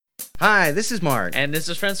Hi, this is Mark. And this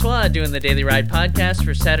is Francois doing the Daily Ride podcast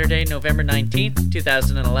for Saturday, November 19th,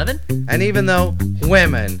 2011. And even though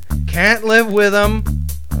women can't live with them,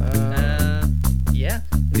 yeah,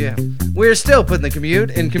 we're still putting the commute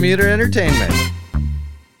in commuter entertainment.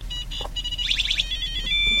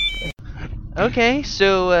 Okay,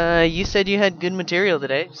 so you said you had good material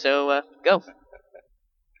today, so go.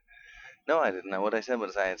 No, I didn't know. What I said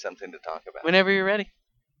was I had something to talk about. Whenever you're ready.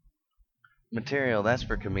 Material, that's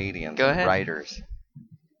for comedians Go and ahead. writers.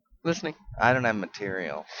 Listening. I don't have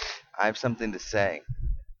material. I have something to say.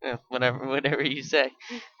 Yeah, whatever you say.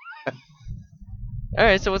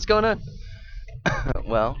 Alright, so what's going on?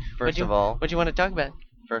 Well, first of all, what do you want to talk about?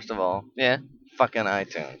 Yeah, fucking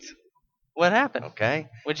iTunes. What happened? Okay?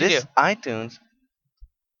 What'd you This do? iTunes,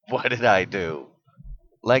 what did I do?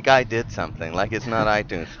 Like I did something. Like it's not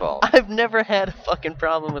iTunes' fault. I've never had a fucking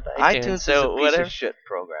problem with iTunes. iTunes so is a piece whatever. of shit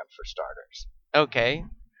program for starters. Okay.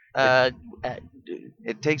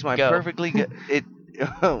 It takes my Go. perfectly good it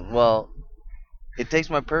takes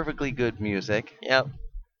my perfectly good music, Yep.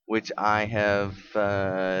 which I have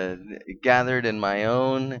gathered in my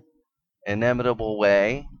own inimitable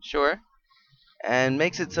way, Sure. and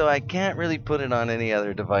makes it so I can't really put it on any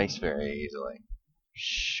other device very easily.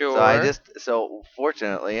 Sure. So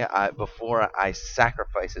fortunately, before I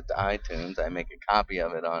sacrifice it to iTunes, I make a copy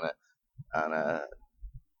of it on a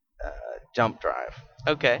jump drive.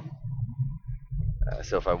 Okay.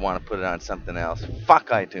 So if I want to put it on something else, fuck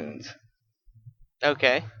iTunes.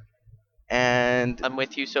 Okay. And I'm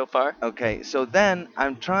with you so far. okay, so then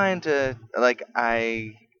I'm trying to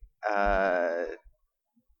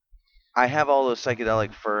I have all those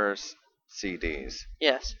Psychedelic Furs CDs.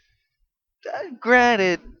 Yes.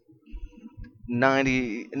 Granted, not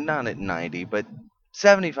at 90, but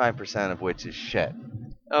 75% of which is shit.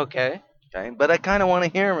 Okay. Okay, but I kind of want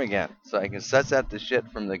to hear them again, so I can suss out the shit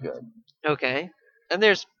from the good. Okay. And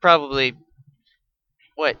there's probably,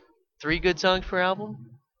 3 good songs per album?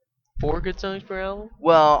 4 good songs per album?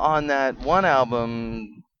 Well, on that one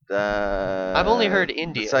album, I've only heard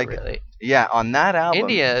India, really. Yeah, on that album.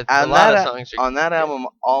 India, a lot of songs are on that good. album,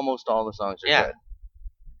 almost all the songs are Yeah. good.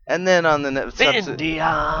 And then on the India.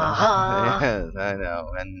 Yes, I know,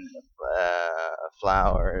 and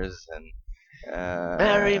Flowers and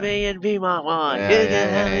Marry me and be my wife.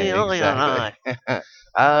 Exactly.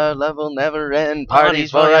 Our love will never end.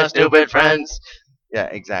 Parties for our stupid friends. Yeah,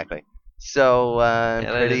 exactly. So that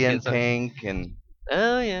Pretty is in good song. Pink and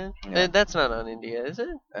Oh, yeah. Yeah. That's not on India, is it?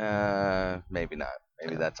 maybe not.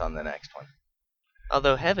 Maybe No. that's on the next one.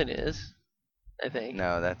 Although Heaven is, I think.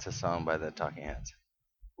 No, that's a song by the Talking Heads.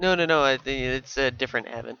 No. I think it's a different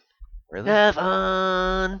Heaven. Really?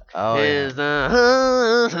 Heaven Oh, is yeah.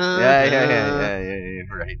 the... Yeah.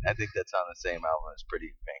 You're right. I think that's on the same album as Pretty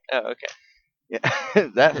in Pink. Oh, okay. Yeah,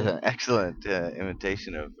 that was an excellent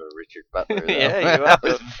imitation of Richard Butler. Though. Yeah, you're That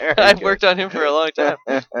welcome. was very I've good. worked on him for a long time.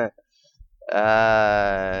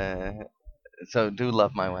 So do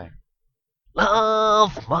Love My Way.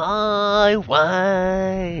 Love my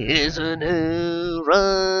way is a new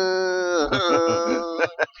road.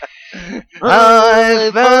 I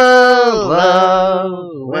found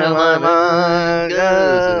love when my mind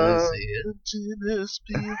goes. Emptiness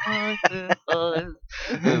behind their eyes.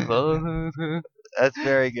 That's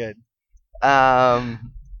very good.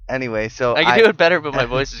 Anyway, so I can do it better, but my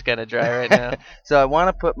voice is kind of dry right now. So I want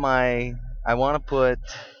to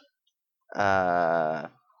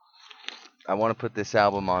put this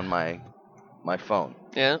album on my phone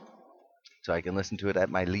Yeah, so I can listen to it at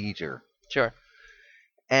my leisure. sure.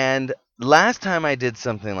 And last time I did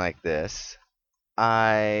something like this,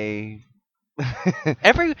 I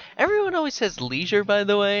Everyone always says leisure, by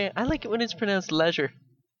the way. I like it when it's pronounced leisure.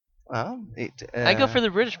 well, I go for the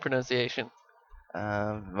British pronunciation.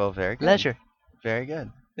 well, very good. Leisure. Very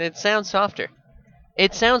good. It sounds softer.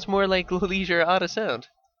 It sounds more like leisure ought to sound.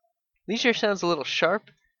 Leisure sounds a little sharp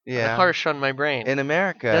and Yeah. harsh on my brain. In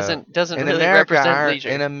America, doesn't in really America, represent leisure.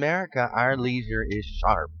 in America, our leisure is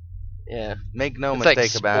sharp. Yeah. Make no It's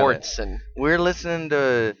mistake like about it. sports and We're listening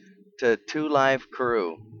to Two Live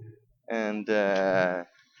Crew, and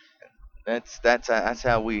that's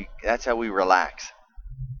how we relax.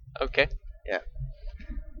 okay. Yeah.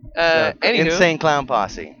 Anywho, Insane Clown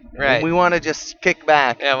Posse. Right. We want to just kick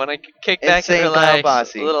back. Yeah, when I kick back Insane and Clown relax,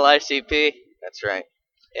 Posse. a little ICP. That's right.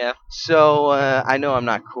 Yeah. So I know I'm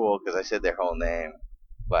not cool because I said their whole name,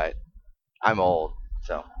 but I'm old,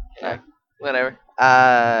 so. Yeah. Whatever.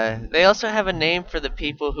 Uh, They also have a name for the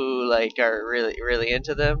people who are really really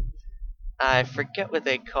into them. I forget what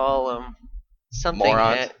they call them. Something.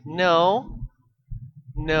 Morons? No.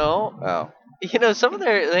 oh. Some of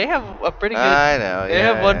they have a pretty good. I know. They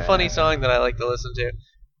have one Yeah. funny song that I like to listen to.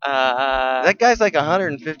 That guy's like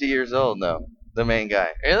 150 years old though. The main guy.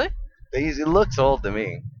 Really? He looks old to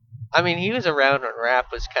me. I mean, he was around when rap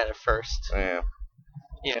was kind of first.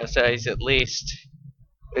 Yeah. So he's at least.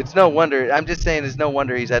 It's no wonder. I'm just saying, it's no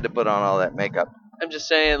wonder he's had to put on all that makeup. I'm just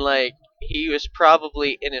saying, like, he was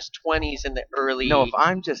probably in his 20s in the early. No, if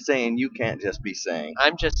I'm just saying, you can't just be saying.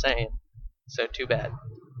 I'm just saying. So too bad.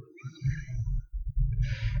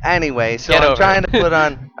 Anyway, so Get I'm over trying it. to put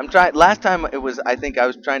on. I'm trying. Last time it was. I think I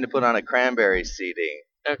was trying to put on a Cranberries CD.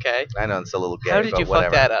 Okay. I know it's a little gay, How did but you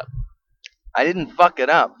whatever. fuck that up? I didn't fuck it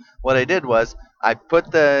up. What I did was I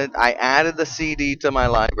added the CD to my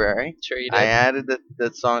library. Sure you I did. added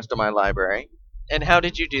the songs to my library. And how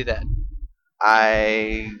did you do that?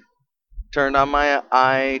 I turned on my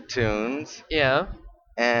iTunes Yeah.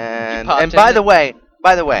 and popped and by in the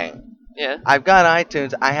way, Yeah. I've got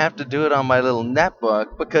iTunes. I have to do it on my little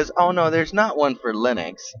netbook because oh no, there's not one for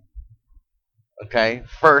Linux. Okay,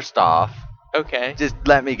 first off, Okay. just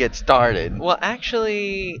let me get started. Well,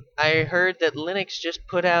 actually, I heard that Linux just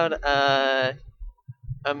put out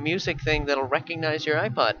a music thing that'll recognize your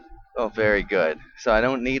iPod. Oh, very good. So I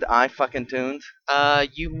don't need iFucking tunes.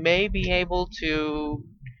 You may be able to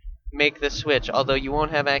make the switch, although you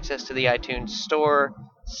won't have access to the iTunes store.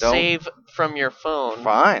 Don't- Save from your phone.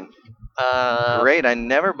 Fine. Great. Great. I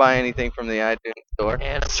never buy anything from the iTunes store.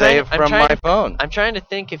 And Save from my phone. I'm trying to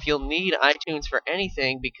think if you'll need iTunes for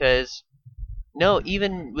anything because no,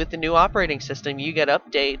 even with the new operating system, you get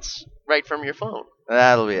updates right from your phone.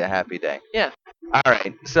 That'll be a happy day. Yeah. All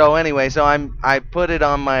right. So anyway, I put it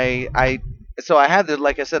on my so I had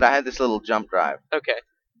like I said, I had this little jump drive. Okay.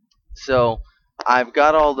 So I've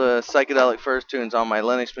got all the psychedelic first tunes on my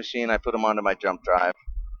Linux machine. I put them onto my jump drive.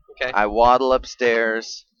 Okay. I waddle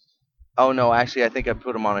upstairs. Oh no, actually I think I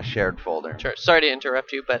put them on a shared folder. Sure. Sorry to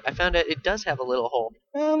interrupt you, but I found out it does have a little hole.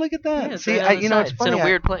 Oh, look at that. Yeah, it's See, right on the it's side. funny. It's in a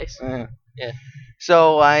weird place. Yeah.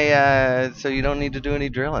 So so you don't need to do any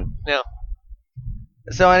drilling. No.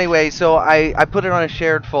 So anyway, so I put it on a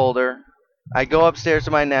shared folder. I go upstairs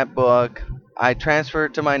to my netbook. I transfer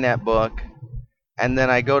it to my netbook, and then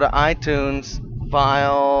I go to iTunes,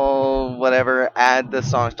 file, whatever, add the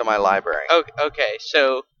songs to my library. Okay.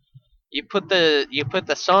 So you put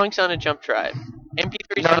the songs on a jump drive.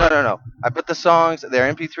 MP3. No. I put the songs,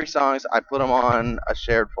 they're MP3 songs. I put them on a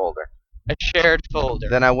shared folder. A shared folder.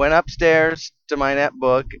 Then I went upstairs to my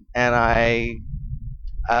netbook and I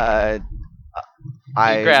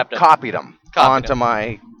grabbed 'em. copied them Copied onto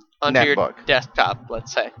my onto your netbook. desktop,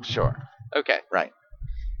 let's say. Sure. Okay. Right.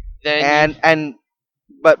 Then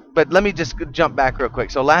But let me just jump back real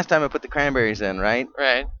quick. So last time I put the Cranberries in, right?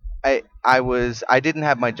 right. I didn't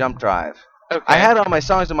have my jump drive. Okay. I had all my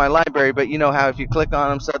songs in my library, but you know how if you click on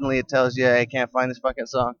them, suddenly it tells you I can't find this fucking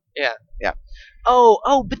song. Yeah. Yeah.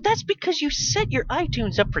 Oh, but that's because you set your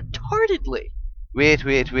iTunes up retardedly. Wait.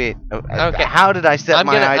 Okay. How did I set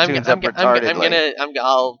my iTunes up retardedly?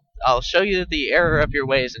 I'll show you the error of your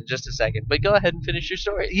ways in just a second. But go ahead and finish your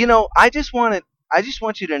story. You know, I just want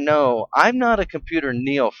you to know I'm not a computer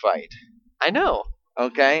neophyte. I know.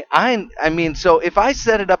 Okay? I mean, so if I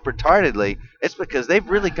set it up retardedly, it's because they've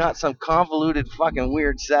really got some convoluted fucking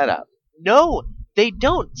weird setup. No, they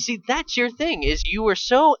don't. See, that's your thing. Is you were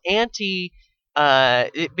so anti.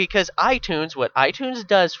 Because iTunes, what iTunes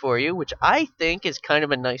does for you, which I think is kind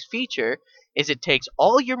of a nice feature, is it takes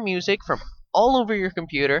all your music from all over your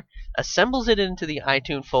computer, assembles it into the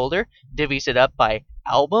iTunes folder, divvies it up by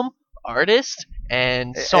album, artist,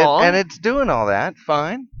 and song. And it's doing all that.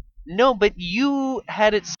 Fine. No, but you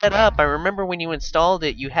had it set up. I remember when you installed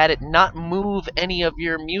it, you had it not move any of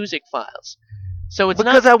your music files. So it's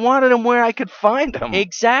because not I wanted them where I could find them.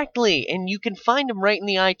 exactly, and you can find them right in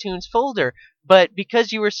the iTunes folder. But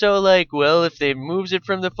because you were so like, well, if they moves it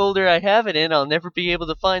from the folder I have it in, I'll never be able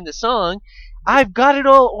to find the song. I've got it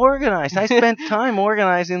all organized. I spent time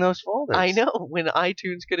organizing those folders. I know, when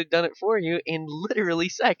iTunes could have done it for you in literally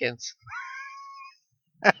seconds.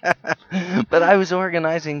 But I was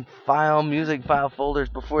organizing music file folders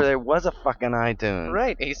before there was a fucking iTunes.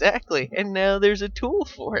 Right, exactly. And now there's a tool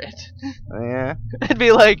for it. Yeah. I'd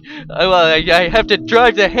be like, well, I have to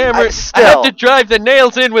drive the hammer. Still- I have to drive the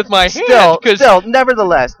nails in with my hand. Still,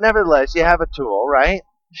 nevertheless, you have a tool, right?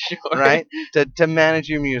 Sure. Right? To manage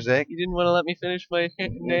your music. You didn't want to let me finish my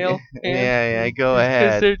nail hand? Yeah, go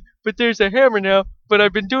ahead. But there's a hammer now, but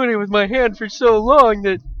I've been doing it with my hand for so long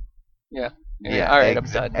that... Yeah, all right, I'm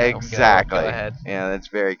done. Exactly. Go ahead. Yeah, that's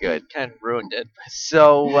very good. Kind of ruined it.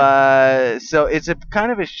 So it's a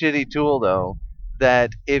kind of a shitty tool though,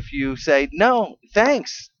 that if you say no,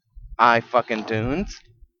 thanks, iFucking tunes,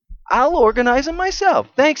 I'll organize them myself.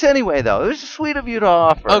 Thanks anyway, though. It was sweet of you to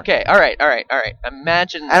offer. Okay, all right.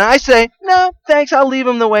 Imagine. And I say, no, thanks, I'll leave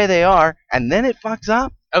them the way they are. And then it fucks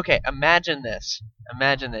up. Okay, imagine this.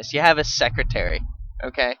 Imagine this. You have a secretary.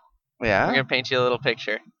 Okay, I'm Yeah. gonna paint you a little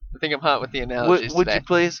picture. I think I'm hot with the analogies Would today. you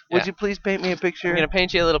please? Yeah. Would you please paint me a picture? I'm gonna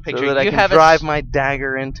paint you a little picture. So that I you can have drive my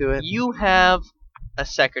dagger into it. You have a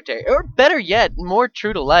secretary, or better yet, more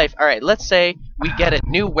true to life. All right, let's say we get a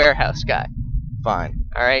new warehouse guy. Fine.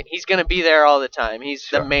 All right, he's gonna be there all the time. He's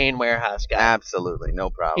Sure. the main warehouse guy. Absolutely, no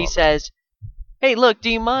problem. He says, "Hey, look, do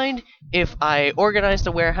you mind if I organize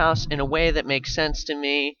the warehouse in a way that makes sense to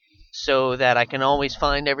me, so that I can always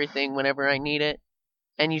find everything whenever I need it?"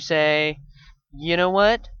 And you say, "You know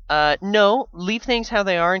what? No, leave things how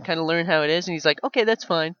they are and kind of learn how it is." And he's like, "Okay, that's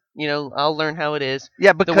fine. I'll learn how it is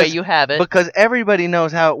Yeah, the way you have it." because everybody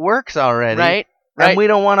knows how it works already. Right? And Right. we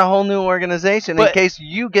don't want a whole new organization in But- case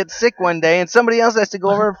you get sick one day and somebody else has to go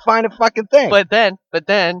over and find a fucking thing. But then,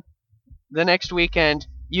 the next weekend,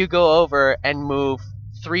 you go over and move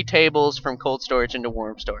 3 tables from cold storage into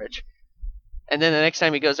warm storage. And then the next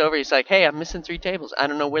time he goes over, he's like, "Hey, I'm missing 3 tables. I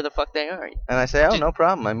don't know where the fuck they are." And I say, oh, no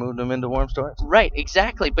problem. I moved them into warm storage. Right,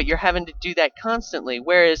 exactly. But you're having to do that constantly.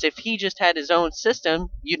 Whereas if he just had his own system,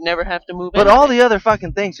 you'd never have to move But anything. all the other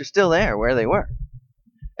fucking things are still there where they were.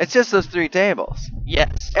 It's just those 3 tables.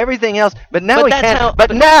 Yes. Everything else. But now But he that's can't. how-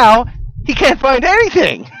 But now he can't find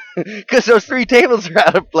anything because those 3 tables are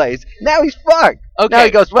out of place. Now he's fucked. Okay. Now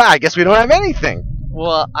he goes, well, I guess we don't have anything.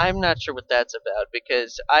 Well, I'm not sure what that's about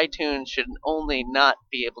because iTunes should only not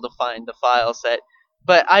be able to find the files that.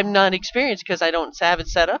 But I'm not experienced because I don't have it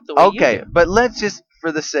set up the way you Okay, do. but let's just,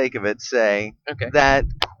 for the sake of it, say Okay. that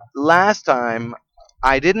last time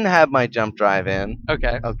I didn't have my jump drive in,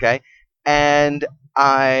 Okay. okay, and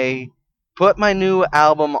I put my new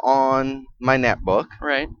album on my netbook,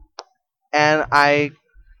 Right. and I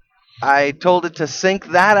told it to sync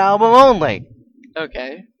that album only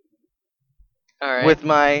Okay. All right. with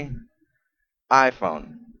my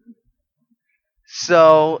iPhone.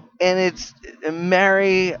 So, in its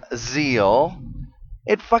merry zeal,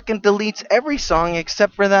 it fucking deletes every song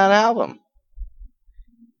except for that album.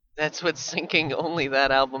 That's what syncing only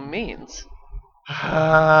that album means.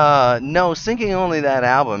 No, syncing only that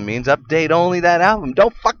album means update only that album.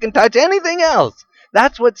 Don't fucking touch anything else.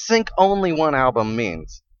 That's what sync only one album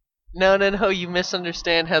means. No, you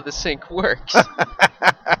misunderstand how the sync works.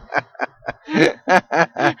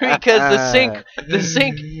 Because the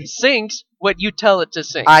sync syncs what you tell it to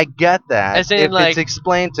sync. I get that. As in, if like- it's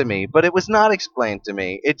explained to me, but it was not explained to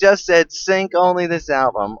me. It just said sync only this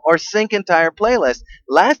album or sync entire playlist.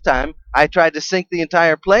 Last time I tried to sync the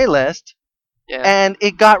entire playlist Yeah. and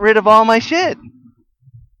it got rid of all my shit.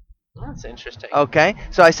 That's interesting. Okay,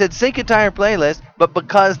 so I said sync entire playlist, but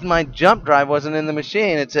because my jump drive wasn't in the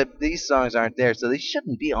machine, it said these songs aren't there, so they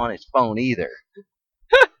shouldn't be on his phone either.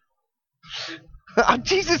 Oh,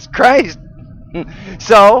 Jesus Christ!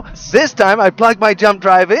 So this time I plugged my jump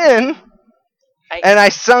drive in, and I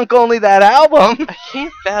sunk only that album. I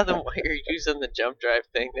can't fathom why you're using the jump drive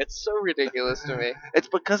thing. That's so ridiculous to me. It's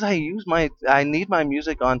because I need my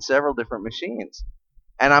music on several different machines.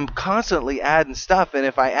 And I'm constantly adding stuff, and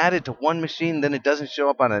if I add it to one machine, then it doesn't show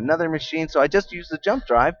up on another machine, so I just use the jump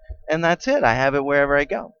drive, and that's it. I have it wherever I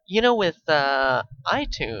go. With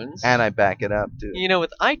iTunes, And I back it up, too.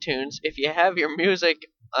 with iTunes, if you have your music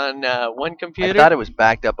on one I computer, thought it was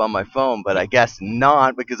backed up on my phone, but I guess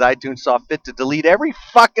not, because iTunes saw fit to delete every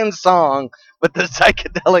fucking song but the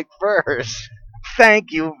psychedelic verse.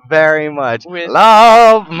 Thank you very much. With-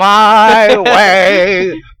 Love my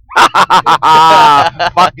way.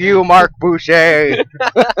 Fuck you, Mark Boucher.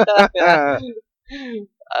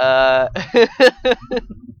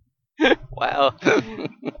 wow.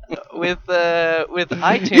 With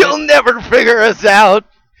iTunes, You'll never figure us out.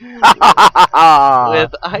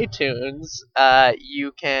 with iTunes,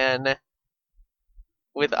 you can.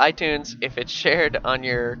 With iTunes, if it's shared on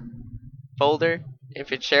your folder,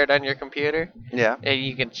 if it's shared on your computer, Yeah,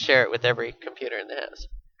 you can share it with every computer in the house.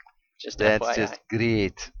 Just that's FYI. just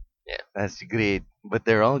great. Yeah. That's great. But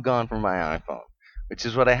they're all gone from my iPhone, which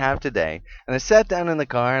is what I have today. And I sat down in the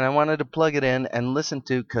car and I wanted to plug it in and listen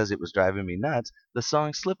to, because it was driving me nuts, the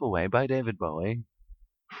song Slip Away by David Bowie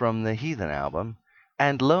from the Heathen album.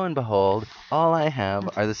 And lo and behold, all I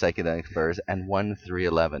have are the psychedelic furs and one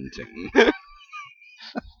 311 tune.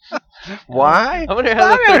 Why? I wonder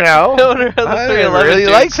how I don't know. I wonder how the I 311 really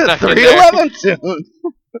tune likes the snuck in there. 311 tune.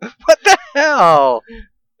 What the hell?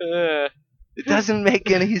 Uh, It doesn't make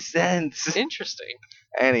any sense. interesting.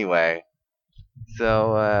 Anyway,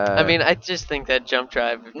 So I mean, I just think that jump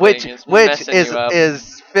drive which thing is which messing is you up.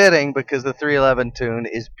 is fitting because the 311 tune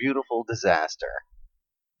is beautiful disaster,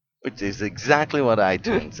 which is exactly what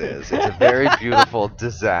iTunes is. It's a very beautiful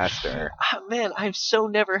disaster. Ah, man, I've so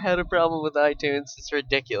never had a problem with iTunes. It's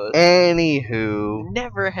ridiculous. Anywho,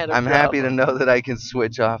 Never had a I'm problem. happy to know that I can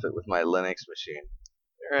switch off it with my Linux machine.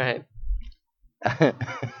 Right.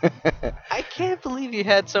 I can't believe you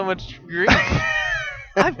had so much grief.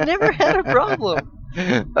 I've never had a problem.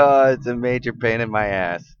 Oh, it's a major pain in my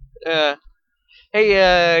ass.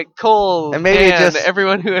 Hey, Cole, And maybe it and just-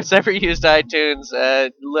 everyone who has ever used iTunes,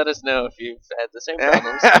 let us know if you've had the same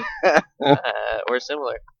problems or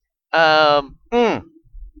similar. Hmm.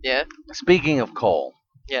 Yeah, Speaking of coal,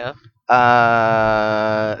 yeah.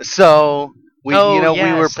 so we Oh, we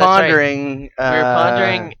yes, were that's right. pondering We were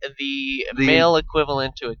pondering the the- male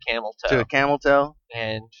equivalent to a camel toe. to a camel toe,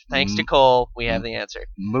 And thanks to Mm. Cole, we have the answer.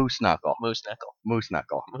 moose knuckle, Moose knuckle. moose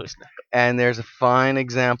knuckle, Moose knuckle. and there's a fine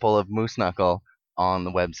example of moose knuckle on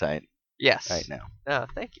the website Yes. right now, Oh,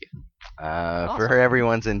 thank you. for Awesome.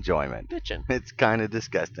 everyone's enjoyment. Bitchin'. It's kind of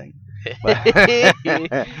disgusting,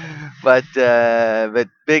 but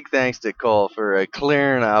big thanks to Cole for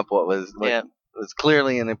clearing up what was Yeah. was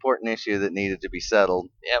clearly an important issue that needed to be settled.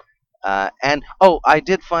 Yep. And I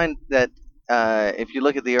did find that if you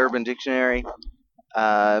look at the Urban Dictionary,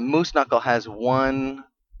 moose knuckle has one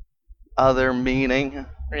other meaning.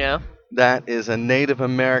 Yeah. That is a Native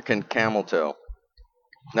American camel toe.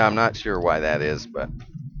 Now I'm not sure why that is, but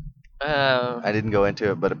I didn't go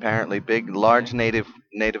into it. But apparently, large Native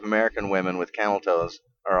American women with camel toes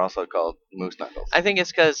are also called moose knuckles. I think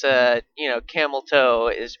it's because camel toe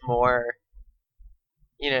is more.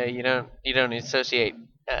 You don't associate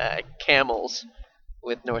camels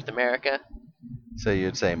with North America, So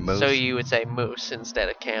you'd say moose. so you would say moose instead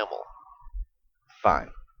of camel. Fine.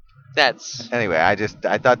 That's Anyway, I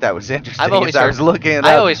thought that was interesting. I've always as I heard- was looking it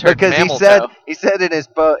I up always heard because mammal he toe. said in his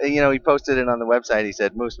he posted it on the website. He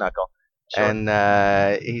said moose knuckle, Sure. and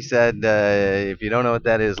he said if you don't know what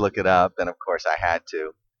that is, look it up. And of course, I had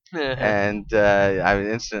to, and I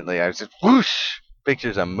was just whoosh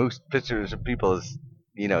pictures of people as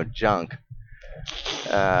junk,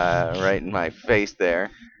 right in my face there.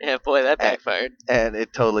 Yeah, boy, that backfired. And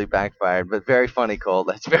it totally backfired, but very funny, Cole.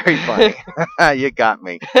 That's very funny. You got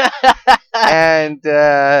me.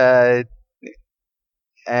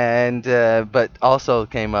 But also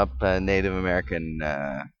came up Native American,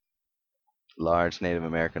 large Native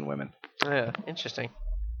American women. Yeah, interesting.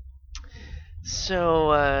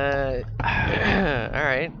 So, all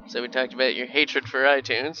right. So we talked about your hatred for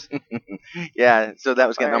iTunes. Yeah, so that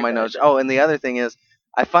was getting on my Alright, notes. Oh, and the other thing is,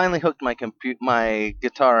 I finally hooked my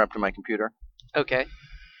guitar up to my computer. Okay.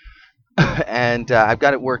 And I've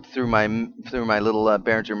got it worked through my little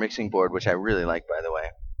Behringer mixing board, which I really like, by the way.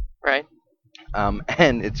 Right.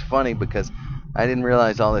 And it's funny because I didn't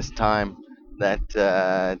realize all this time that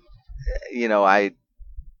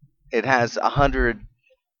it has 100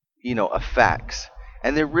 effects,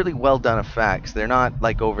 and they're really well done effects. They're not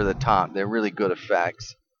like over the top. They're really good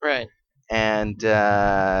effects. Right. And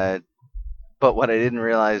but what I didn't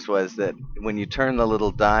realize was that when you turn the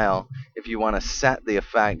little dial, if you want to set the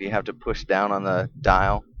effect, you have to push down on the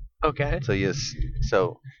dial. Okay. So you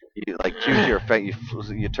like choose your effect.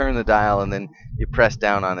 You turn the dial and then you press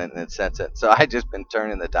down on it and it sets it. So I just been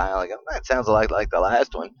turning the dial. I go, that sounds like the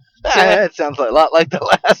last one. That sounds a lot like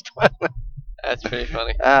the last one. That's pretty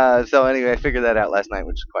funny. So anyway, I figured that out last night,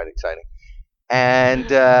 which is quite exciting. And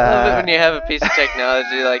I love it when you have a piece of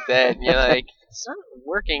technology like that, and you're like, it's not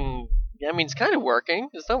working. I mean, it's kind of working.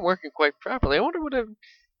 It's not working quite properly. I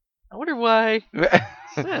wonder why.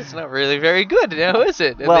 It's not really very good now, is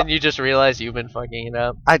it? And Well- then you just realize you've been fucking it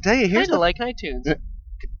up. I tell you, here's Kind of the like iTunes.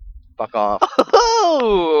 fuck off.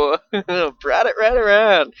 Oh, brought it right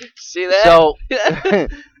around. See that? So,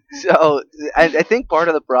 so I think part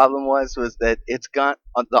of the problem was that it's got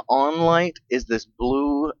the on light is this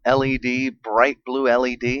blue LED, bright blue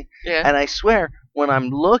LED, yeah, and I swear when I'm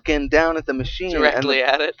looking down at the machine and directly the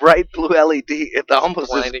at it. bright blue LED, it almost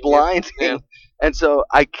blinding is you. blinding, Yeah. and so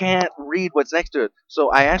I can't read what's next to it.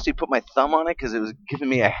 So I actually put my thumb on it because it was giving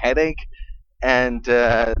me a headache, and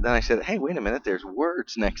then I said, "Hey, wait a minute, there's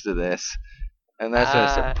words next to this." And that's when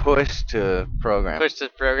I said push to program. Push this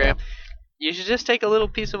program. You should just take a little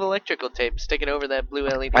piece of electrical tape, stick it over that blue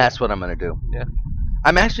LED. That's what I'm gonna do. Yeah.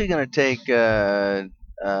 I'm actually gonna take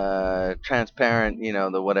transparent,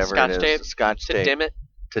 the whatever Scotch it is, tape Scotch to tape dim it.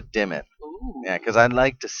 to dim it. Ooh, Yeah, because I'd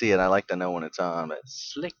like to see it. I like to know when it's on. But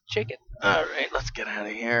slick chicken. all right, let's get out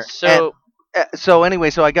of here. So, So anyway,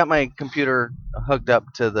 so I got my computer hooked up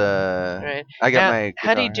to the. Right. I got Now, my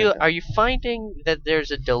how do you guitar do? hooked up. Are you finding that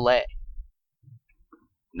there's a delay?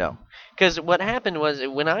 No. Because what happened was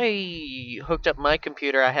when I hooked up my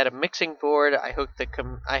computer, I had a mixing board. I hooked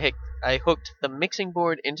the mixing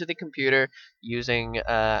board into the computer using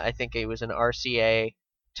I think it was an RCA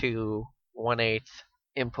to 1/8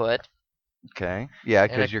 input, Okay. Yeah,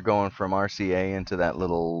 and because you're going from RCA into that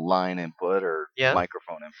little line input or yeah,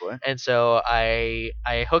 microphone input. and so I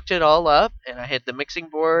hooked it all up, and I had the mixing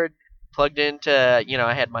board plugged into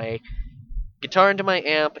I had my guitar into my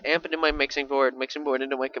amp into my mixing board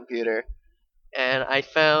into my computer, and I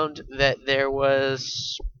found that there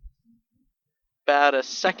was about a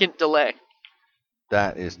second delay.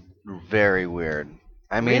 That is very weird.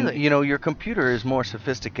 I mean, Really? your computer is more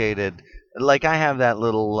sophisticated. Like I have that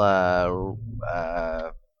little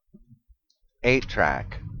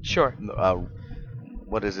 8-track. Sure.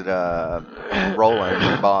 What is it?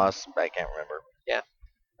 Roland Boss. I can't remember. Yeah.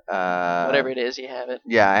 Uh, Whatever it is, you have it.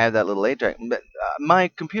 yeah, I have that little 8-track. But my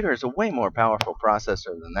computer is a way more powerful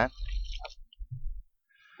processor than that.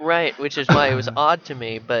 Right, which is why it was odd to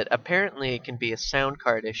me, but apparently it can be a sound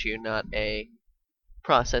card issue, not a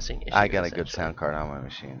processing issue. I got a good essentially. sound card on my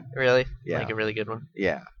machine. Really? Yeah. Like a really good one?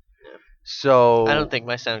 Yeah. Yeah. So I don't think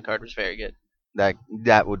my sound card was very good.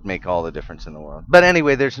 that would make all the difference in the world. But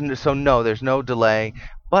anyway, there's no delay.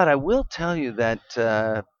 But I will tell you that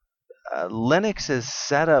Linux's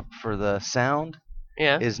setup for the sound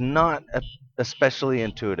Yeah. is not especially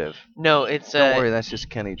intuitive. No, it's Don't worry, that's just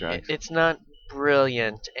Kenny drugs. it's not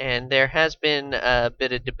brilliant, and there has been a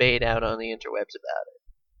bit of debate out on the interwebs about it.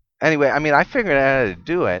 Anyway, I mean, I figured out how to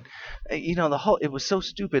do it. The whole it was so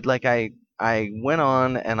stupid. Like I went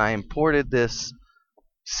on and I imported this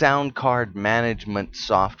sound card management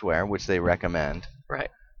software, which they recommend. Right.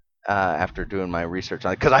 After doing my research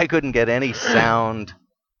on it, because I couldn't get any sound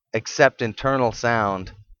except internal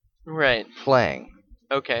sound Right. playing.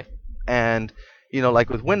 Okay. And like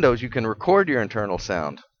with Windows, you can record your internal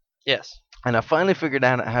sound. Yes. And I finally figured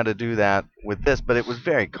out how to do that with this, but it was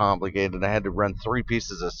very complicated. I had to run 3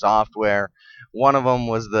 pieces of software. One of them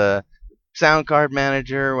was the sound card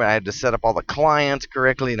manager, where I had to set up all the clients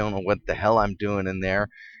correctly. Don't know what the hell I'm doing in there.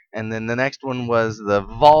 And then the next one was the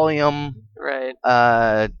volume Right.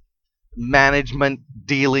 management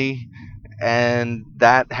dealy, and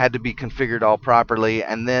that had to be configured all properly.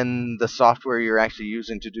 And then the software you're actually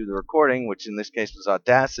using to do the recording, which in this case was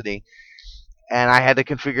Audacity, and I had to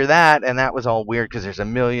configure that, and that was all weird because there's a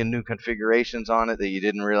million new configurations on it that you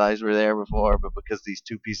didn't realize were there before, but because these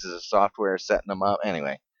 2 pieces of software are setting them up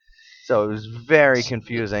anyway. So it was very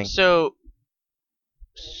confusing. So,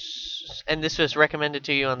 and this was recommended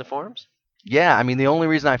to you on the forums? Yeah, I mean, the only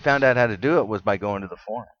reason I found out how to do it was by going to the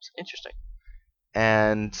forums. Interesting.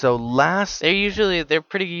 And so they're usually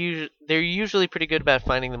pretty good about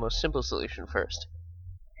finding the most simple solution first.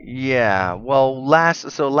 Yeah, well,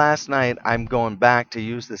 last night I'm going back to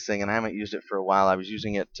use this thing, and I haven't used it for a while. I was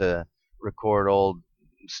using it to record old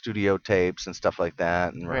studio tapes and stuff like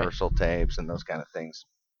that, and Right. rehearsal tapes and those kind of things.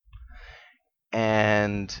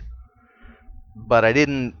 But I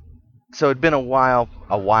didn't. So it'd been a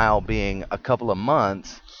while being a couple of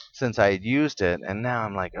months since I had used it, and now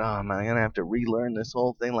I'm like, oh, am I gonna have to relearn this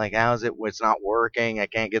whole thing? Like, how's it? It's not working. I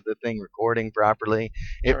can't get the thing recording properly.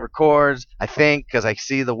 It Sure. records, I think, because I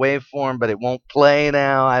see the waveform, but it won't play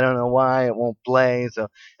now. I don't know why it won't play. So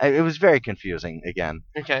it was very confusing again.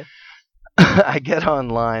 Okay. I get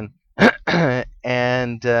online,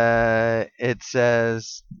 and it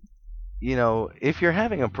says, if you're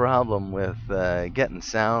having a problem with getting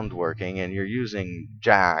sound working, and you're using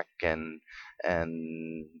Jack and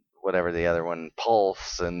whatever the other one,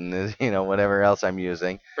 Pulse, and whatever else I'm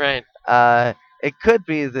using, Right. it could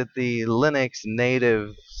be that the Linux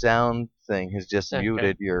native sound thing has just Okay.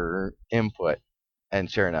 muted your input.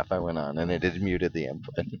 And sure enough, I went on and it had muted the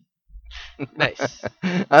input. Nice.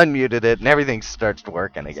 Unmuted it, and everything starts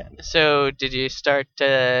working again. So, did you start?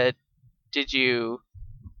 Did you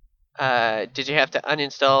have to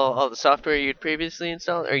uninstall all the software you'd previously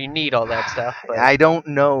installed, or you need all that stuff? But... I don't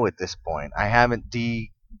know at this point. I haven't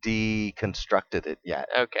deconstructed it yet.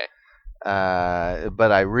 Okay.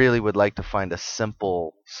 But I really would like to find a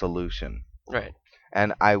simple solution. Right.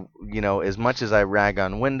 And as much as I rag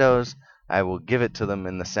on Windows, I will give it to them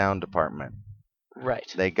in the sound department.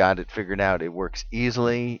 Right. They got it figured out. It works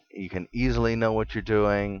easily. You can easily know what you're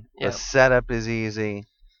doing. Yeah. The setup is easy.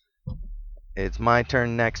 It's my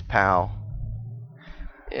turn next, pal.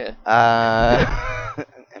 Yeah.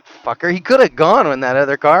 Fucker, he could have gone when that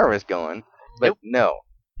other car was going, but no.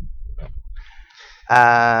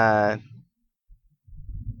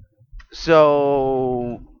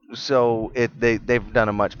 they've done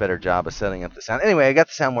a much better job of setting up the sound. Anyway, I got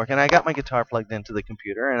the sound working. I got my guitar plugged into the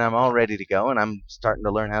computer, and I'm all ready to go. And I'm starting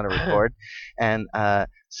to learn how to record. And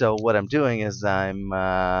so what I'm doing is I'm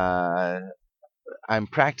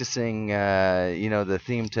practicing, the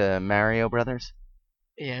theme to Mario Brothers.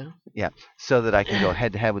 Yeah. Yeah, so that I can go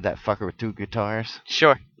head to head with that fucker with two guitars.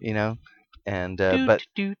 Sure. And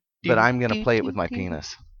Doot, but I'm gonna doot, play it with doot, my doot.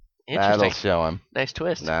 penis. Interesting. That'll show him. Nice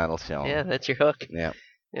twist. That'll show him. Yeah, that's your hook. Yeah.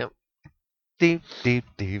 Yep. Deep, deep,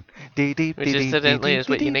 deep, deep, deep, Which incidentally is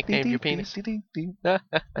what you nicknamed your penis. That's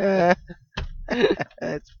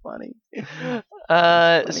funny.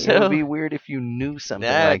 It So would be weird if you knew something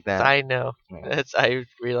like that. I know. Yeah. I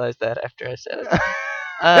realized that after I said it.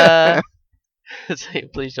 So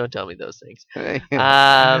please don't tell me those things.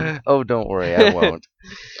 Oh, don't worry, I won't.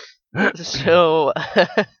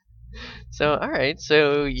 So, all right.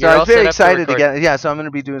 So you're So I all was very set up excited to record. get. Yeah, so I'm going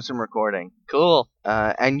to be doing some recording. Cool.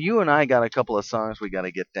 And you and I got a couple of songs we got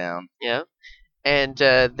to get down. Yeah. And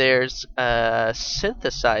there's a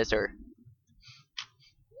synthesizer.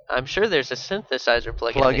 I'm sure there's a synthesizer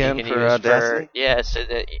plugin that you can For use Audacity? so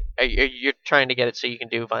that you're trying to get it so you can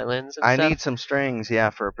do violins and I stuff? need some strings, yeah,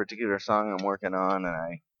 for a particular song I'm working on,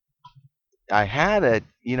 and I had a,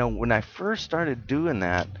 when I first started doing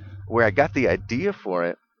that, where I got the idea for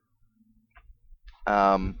it,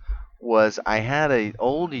 was I had a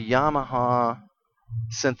old Yamaha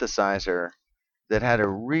synthesizer that had a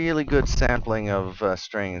really good sampling of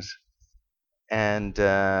strings, and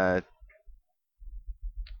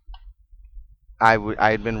I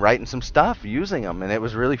had been writing some stuff using them, and it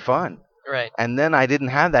was really fun. Right. And then I didn't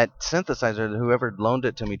have that synthesizer. Whoever loaned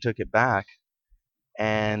it to me took it back.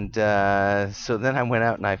 And so then I went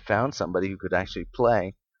out and I found somebody who could actually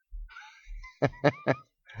play.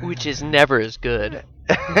 Which is never as good.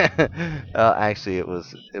 Actually, it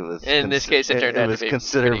was. In this case, it turned out to be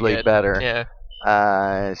considerably pretty good. better.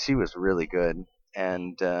 Yeah. She was really good,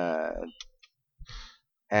 and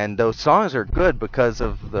those songs are good because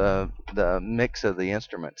of the mix of the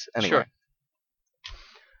instruments. Anyway. Sure.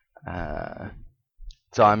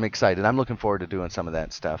 So I'm excited. I'm looking forward to doing some of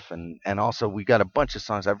that stuff, and also we got a bunch of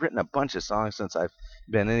songs. I've written a bunch of songs since I've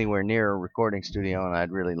been anywhere near a recording studio, and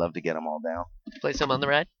I'd really love to get them all down. Play some on the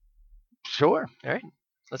ride? Sure. All right.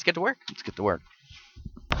 Let's get to work. Let's get to work.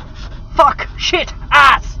 Fuck! Shit!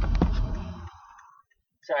 Ass!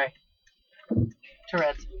 Sorry.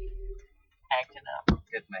 Tourette's. Acting up.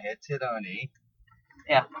 Get my headset on, eh?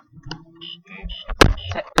 Yeah.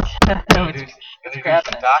 It's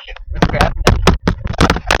grabbing it. It's grabbing it.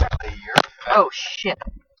 Oh, shit.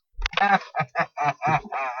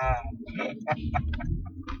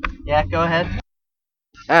 Yeah, go ahead.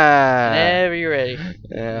 Whenever you're ready.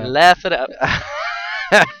 Yeah. Laugh it up.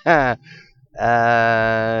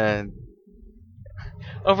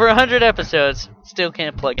 Over 100 episodes, still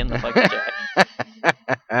can't plug in the fucking jack.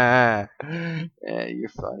 Yeah, you're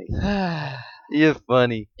funny. You're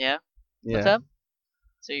funny. Yeah? Yeah. What's up?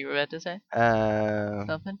 So you were about to say Uh,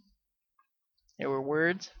 something? There were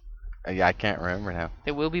words? yeah, I can't remember now.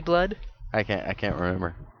 There will be blood? I can't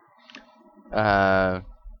remember.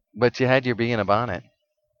 But you had your bee in a bonnet.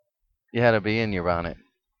 You had a bee in your bonnet.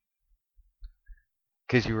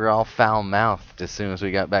 Because you were all foul-mouthed as soon as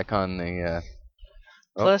we got back on the...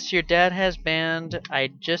 Plus, your dad has band. I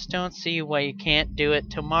just don't see why you can't do it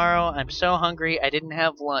tomorrow. I'm so hungry. I didn't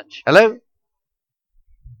have lunch. Hello?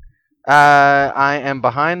 I am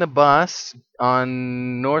behind the bus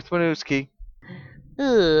on North Winooski.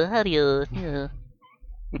 How do you... Yeah.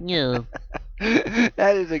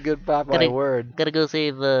 That is a good Popeye word. Gotta go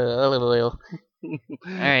save olive oil.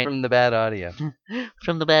 Alright. From the bad audio.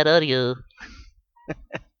 From the bad audio.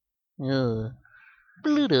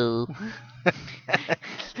 Pluto.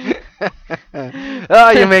 Oh,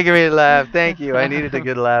 you're making me laugh. Thank you. I needed a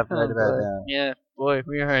good laugh right about now. Yeah, boy,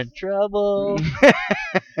 we are in trouble.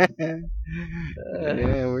 Yeah,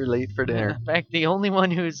 we're late for dinner. In fact, the only one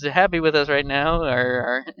who's happy with us right now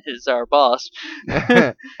is our boss.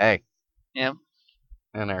 Hey. Yeah.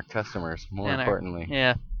 And our customers, more And importantly.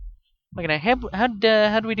 Yeah. Look at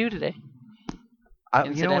how'd we do today?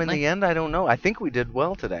 In the end, I don't know. I think we did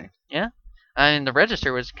well today. Yeah. And the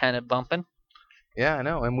register was kind of bumping. Yeah, I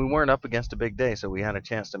know. And we weren't up against a big day, so we had a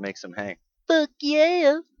chance to make some hay. Fuck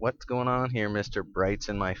yeah. What's going on here, Mr. Brights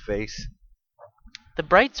in my face? The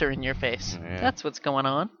brights are in your face. Yeah. That's what's going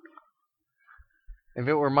on. If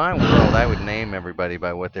it were my world, I would name everybody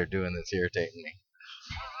by what they're doing that's irritating me.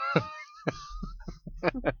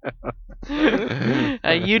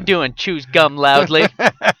 You doing chews gum loudly.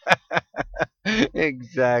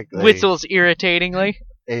 Exactly. Whistles irritatingly.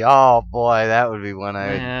 Hey, oh boy, that would be one I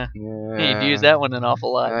would. Yeah. Yeah, You'd use that one an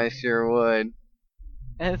awful lot. I sure would.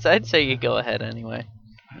 I'd say you go ahead anyway.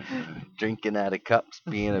 Drinking out of cups,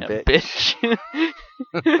 being a Yeah, bitch.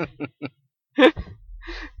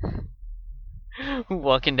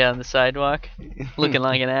 Walking down the sidewalk, looking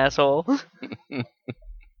like an asshole.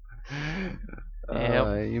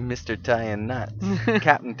 You Mr. Tying Nuts.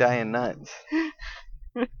 Captain Tying Nuts.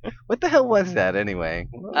 What the hell was that anyway?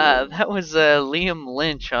 That was Liam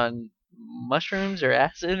Lynch on mushrooms or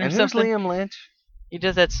acid or and who's something. Liam Lynch? He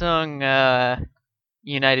does that song,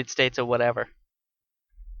 United States of Whatever.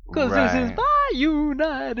 Because this is Right. my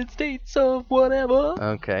United States of whatever.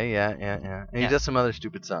 Okay, yeah. And he Yeah. does some other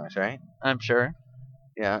stupid songs, right? I'm sure.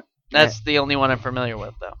 Yeah. That's the only one I'm familiar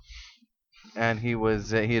with, though. And he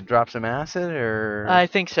had dropped some acid, or I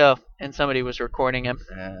think so. And somebody was recording him.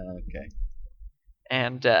 okay.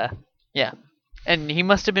 And, yeah. And he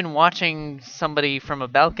must have been watching somebody from a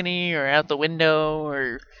balcony or out the window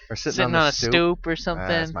or Or on a stoop or something.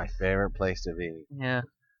 That's my favorite place to be. Yeah.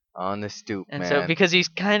 On the stoop, And man. so because he's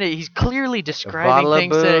clearly a describing bottle of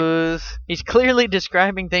things that booze, he's clearly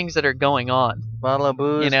describing things that are going on. bottle of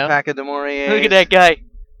booze, You know? pack of Demoriers. Look at that guy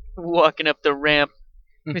walking up the ramp.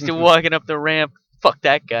 Mr. walking up the ramp. Fuck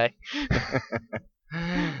that guy.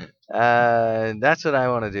 That's what I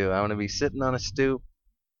want to do. I want to be sitting on a stoop,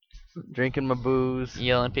 drinking my booze.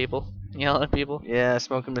 Yelling at people. Yeah,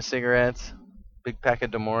 smoking my cigarettes. Big pack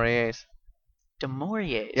of Demoriers.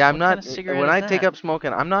 Demoriers. Yeah, I'm What not. kind of cigarette When is I take that? up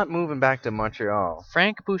smoking, I'm not moving back to Montreal.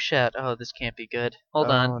 Frank Bouchette. Oh, this can't be good. Hold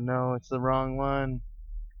on. Oh no, it's the wrong one.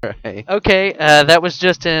 Right. Okay, that was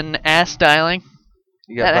just an ass dialing.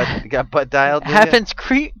 You got butt dialed. did ya? Happens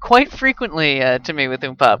quite frequently to me with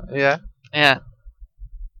Pop. Yeah. Yeah.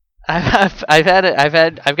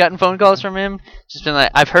 I've gotten phone calls from him. Just been like,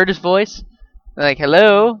 I've heard his voice, like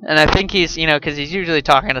hello, and I think he's because he's usually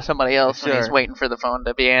talking to somebody else when he's Sure. waiting for the phone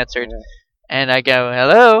to be answered, Yeah. and I go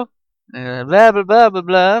hello, blah blah blah blah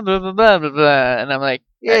blah blah blah blah blah blah, and I'm like,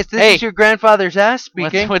 Yes, this hey, is your grandfather's ass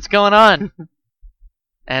speaking. what's going on?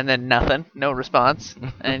 And then nothing, no response,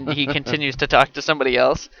 and he continues to talk to somebody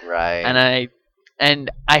else, Right. and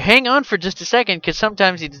I hang on for just a second because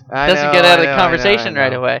sometimes he I doesn't know, get out I of know, the conversation I know.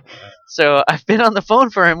 right away. So I've been on the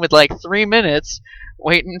phone for him with like 3 minutes,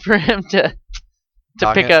 waiting for him to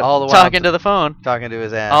Talking pick up, all the while talking to the phone, talking to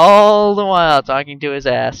his ass. all the while talking to his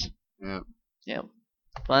ass. Yeah. Yep,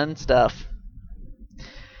 fun stuff.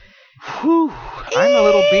 Whew, I'm a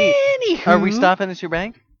little beat. Are we Anywho. stopping at your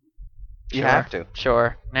bank? You Sure. have to.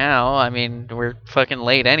 Sure. Now, I mean, we're fucking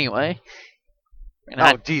late anyway. We're Oh,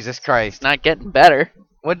 not, Jesus Christ. it's not getting better.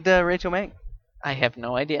 What did Rachel make? I have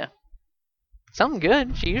no idea. Something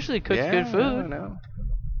good. She usually cooks good I food. don't know.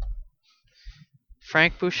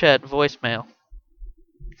 Frank Bouchette voicemail.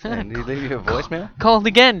 And did he leave you a voicemail? Called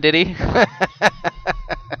again, did he?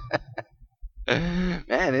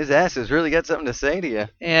 Man, his ass has really got something to say to you.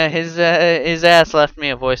 Yeah, his ass left me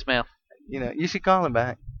a voicemail. You know, you should call him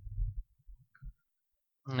back.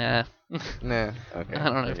 Nah, Nah. Okay. I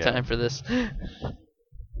don't have Okay. time for this.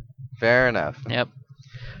 Fair enough. Yep.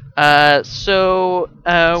 So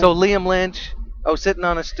So Liam Lynch, sitting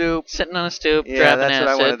on a stoop. sitting on a stoop, Yeah, dropping that's acid. what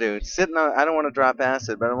I want to do. I don't want to drop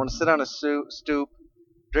acid, but I want to sit on a stoop,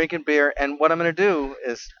 drinking beer. And what I'm going to do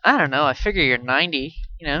is, I don't know. I figure you're 90.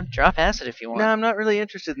 Drop acid if you want. no, I'm not really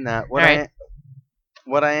interested in that. Alright.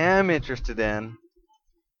 What I am interested in,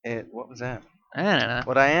 what was that? I don't know.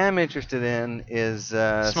 What I am interested in is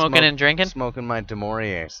Smoking and drinking? Smoking my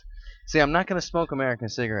Demoriers. See, I'm not going to smoke American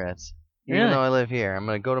cigarettes, even Really? though I live here. I'm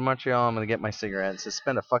going to go to Montreal. I'm going to get my cigarettes. Just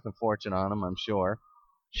spend a fucking fortune on them, I'm sure.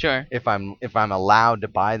 Sure. If I'm allowed to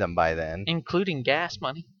buy them by then. Including gas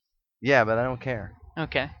money. Yeah, but I don't care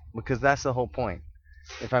Okay. because that's the whole point.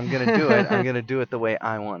 If I'm going to do it, I'm going to do it the way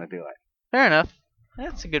I want to do it. Fair enough.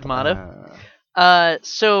 That's a good motto. Uh,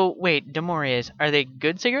 So wait, Demoriers, are they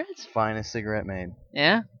good cigarettes? finest cigarette made,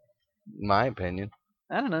 Yeah. in my opinion.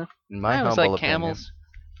 I don't know. In my I always humble like opinion. Camels.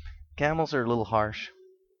 Camels are a little harsh.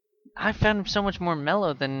 I found them so much more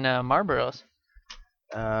mellow than Marlboros.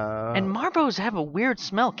 And Marlboros have a weird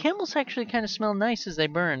smell. Camels actually kind of smell nice as they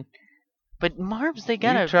burn, but Marbs they you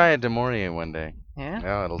gotta. try a Demorier one day. Yeah,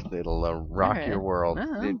 Oh, it'll rock Alright. your world.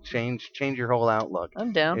 Oh. It change your whole outlook.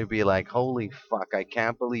 I'm down. It'd be like, holy fuck, I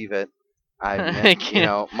can't believe it. I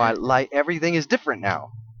can't. My life, everything is different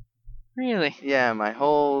now. Really? Yeah, my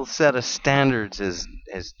whole set of standards has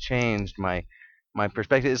changed. My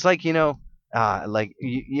perspective. It's like like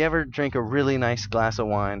you ever drink a really nice glass of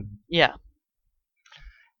wine Yeah.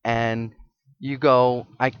 and you go,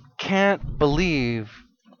 I can't believe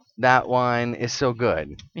that wine is so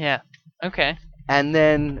good. Yeah. Okay. And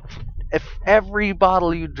then if every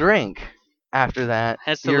bottle you drink after that,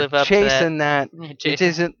 Has to you're live up to chasing that. that.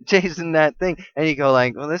 You're chasing that thing, and you go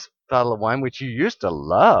like, well, this bottle of wine, which you used to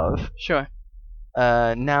love, Sure.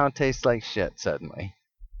 now tastes like shit suddenly.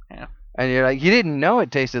 Yeah. And you're like, you didn't know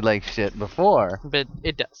it tasted like shit before. But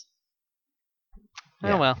it does.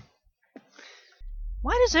 Yeah. Oh well.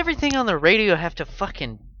 Why does everything on the radio have to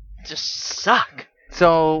fucking just suck?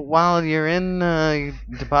 So while you're in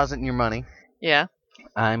depositing your money, Yeah.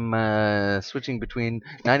 I'm switching between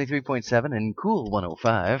 93.7 and Cool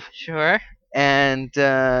 105. Sure. And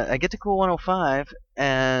I get to Cool 105,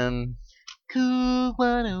 and Cool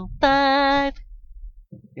 105.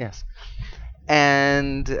 yes.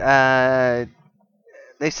 And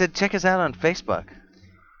they said, check us out on Facebook.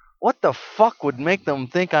 What the fuck would make them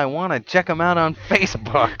think I want to check them out on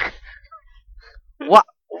Facebook? What?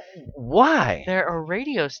 Why? They're a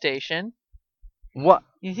radio station. What?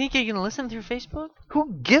 You think you can listen through Facebook?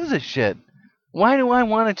 Who gives a shit? Why do I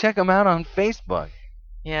want to check them out on Facebook?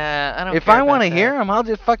 Yeah, I don't. If care I want about to hear them, I'll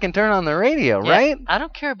just fucking turn on the radio, Yeah, right? I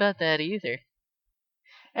don't care about that either.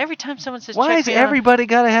 Every time someone says, Why check has me out on- everybody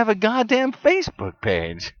got to have a goddamn Facebook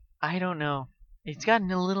page? I don't know. It's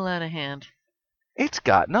gotten a little out of hand. It's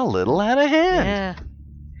gotten a little out of hand. Yeah.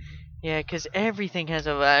 Yeah, because everything has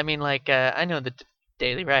a. I mean, like, I know the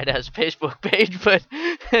Daily Ride has a Facebook page, but.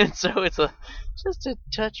 And so it's just a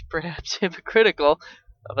touch, perhaps, hypocritical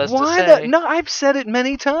of us to say. No, I've said it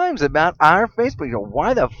many times about our Facebook.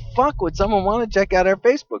 Why the fuck would someone want to check out our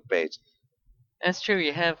Facebook page? That's true,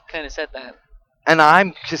 you have kind of said that. And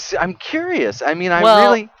I'm curious. I mean,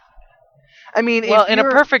 Well, in a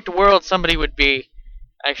perfect world, somebody would be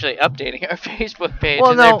actually updating our Facebook page,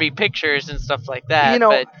 Well, and no. there'd be pictures and stuff like that.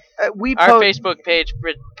 But we our post. Facebook page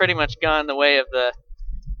pretty much gone the way of the.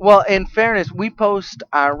 Well, in fairness, we post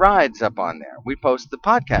our rides up on there. We post the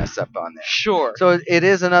podcasts up on there. Sure. So it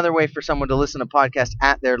is another way for someone to listen to podcasts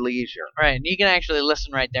at their leisure. Right, and you can actually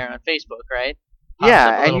listen right there on Facebook, right? Pops up Yeah,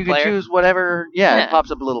 a and little you can player. choose whatever. Yeah, Yeah. it pops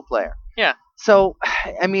up a little player. Yeah. So,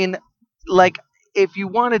 I mean, like, if you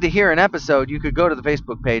wanted to hear an episode, you could go to the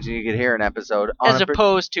Facebook page and you could hear an episode. As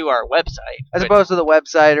opposed to our website. As But- opposed to the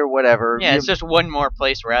website or whatever. Yeah, it's just one more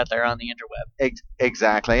place we're out there on the interweb.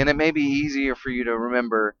 Exactly, and it may be easier for you to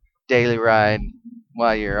remember Daily Ride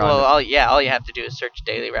while you're on. Well, all you have to do is search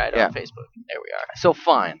Daily Ride on Facebook. There we are. So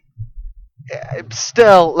fine.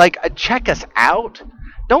 Still, like, check us out.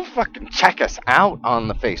 Don't fucking check us out on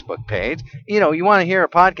the Facebook page. You want to hear a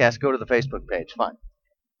podcast, go to the Facebook page. Fine.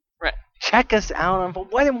 Right. Check us out on.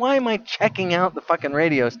 Why am I checking out the fucking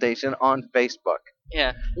radio station on Facebook?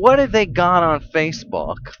 Yeah. What have they got on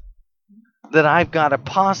Facebook that I've got to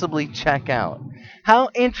possibly check out? How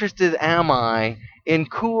interested am I in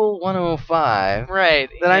Cool 105 Right.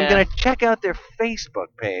 that I'm going to check out their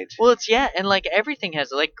Facebook page? Well, and like everything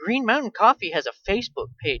has, like Green Mountain Coffee has a Facebook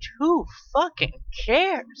page. Who fucking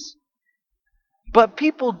cares? But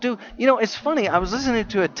people do. It's funny. I was listening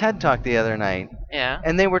to a TED Talk the other night, Yeah.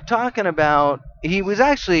 and they were talking about. He was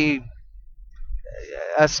actually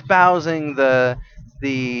espousing the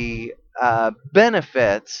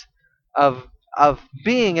benefits of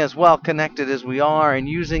being as well connected as we are, and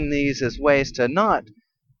using these as ways to not,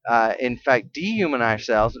 in fact, dehumanize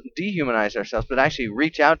ourselves, but actually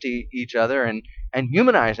reach out to each other and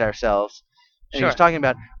humanize ourselves. And he was talking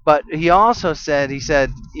about. But he also said,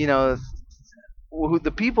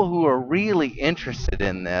 the people who are really interested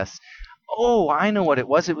in this. Oh, I know what it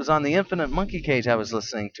was. It was on the Infinite Monkey Cage. I was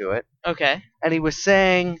listening to it. Okay. And he was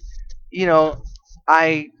saying, he's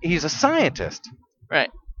a scientist. Right.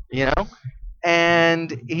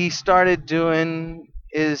 And he started doing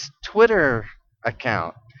his Twitter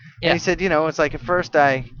account. Yeah. And he said, it's like at first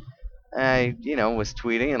I was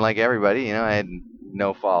tweeting, and like everybody, I had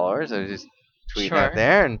no followers. I was just tweeting out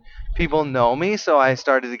there, and people know me, so I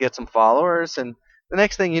started to get some followers, and the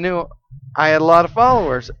next thing you knew, I had a lot of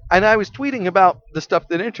followers, and I was tweeting about the stuff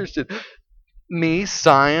that interested me,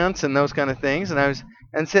 science and those kind of things,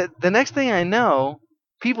 and said the next thing I know,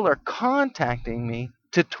 people are contacting me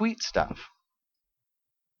to tweet stuff.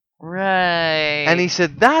 Right. And he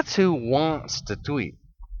said that's who wants to tweet.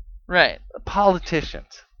 Right.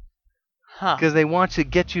 Politicians. Huh. Because they want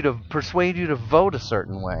to persuade you to vote a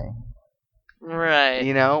certain way. Right.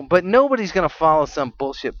 But nobody's going to follow some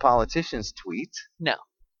bullshit politician's tweets. No.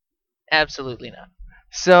 Absolutely not.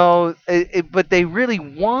 So, but they really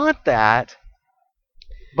want that,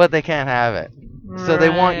 but they can't have it. So they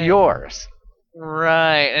want yours.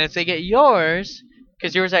 Right. And if they get yours,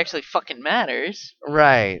 because yours actually fucking matters.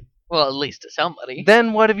 Right. Well, at least to somebody.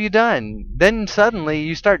 Then what have you done? Then suddenly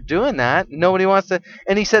you start doing that. Nobody wants to.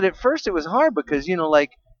 And he said at first it was hard because,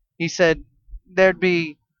 he said there'd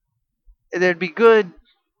be there'd be good,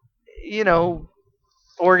 you know,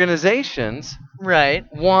 organizations Right.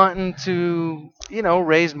 wanting to,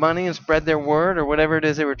 raise money and spread their word or whatever it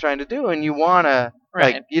is they were trying to do, and you wanna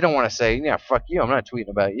Right. you don't want to say, yeah, fuck you, I'm not tweeting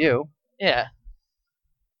about you, Yeah.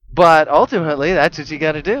 but ultimately that's what you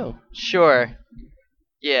got to do. Sure.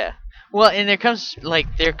 Yeah. Well, and there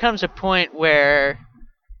comes a point where,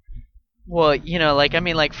 well, like, I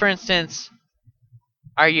mean, like, for instance,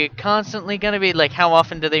 are you constantly gonna be like, how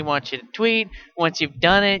often do they want you to tweet? Once you've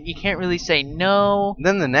done it, you can't really say no.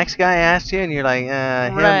 Then the next guy asks you, and you're like,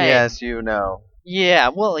 him, Right. yes, you know. Yeah.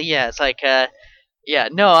 Well, yeah. It's like, yeah.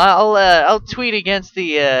 No, I'll tweet against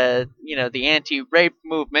the the anti-rape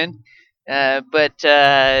movement. But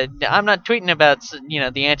I'm not tweeting about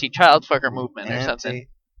the anti-child fucker movement or something.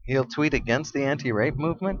 He'll tweet against the anti-rape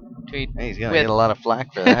movement. Tweet Hey, he's gonna with get a lot of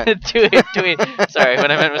flack for that. tweet. Sorry, what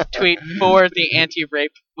I meant was tweet for the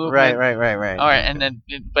anti-rape movement. Right. All right, and then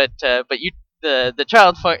but you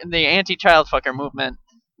the anti-child fucker movement.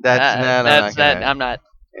 That's I'm not.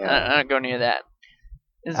 Yeah. I'm not going near that.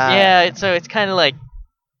 Uh, So it's kind of like,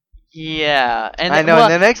 yeah, and I know. well,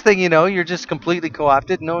 And the next thing you know, you're just completely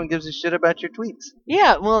co-opted. No one gives a shit about your tweets.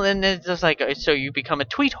 yeah. Well, then it's just like, so you become a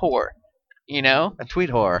tweet whore, A tweet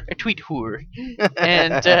whore. a tweet whore,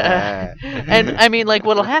 and and I mean, like,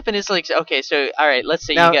 what'll happen is, like, okay, so all right, let's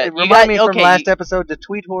say Now, you remind got me from okay, last episode. Do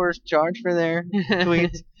tweet whores charge for their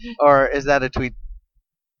tweets, or is that a tweet?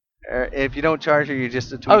 Or if you don't charge, are you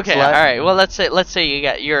just a tweet Okay, slut? all right. Well, let's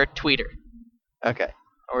say you're a tweeter Okay.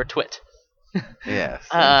 or a twit. Yes.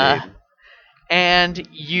 Uh, indeed. and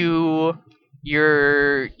you're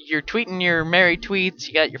tweeting your merry tweets,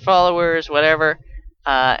 you got your followers, whatever,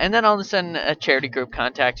 and then all of a sudden a charity group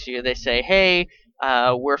contacts you. They say, hey,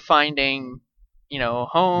 we're finding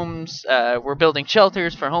homes, we're building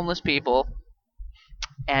shelters for homeless people,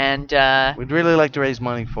 and We'd really like to raise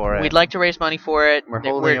money for it. we'd like to raise money for it. We're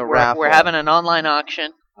holding a raffle. We're having an online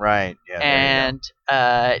auction, Right. Yeah. there you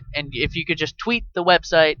go. and if you could just tweet the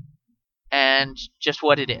website and just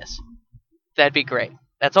what it is, that'd be great.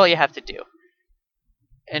 That's all you have to do.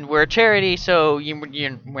 And we're a charity, so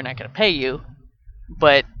we're not going to pay you,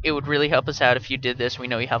 but it would really help us out if you did this. We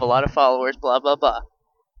know you have a lot of followers, blah blah blah.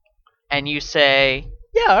 And you say,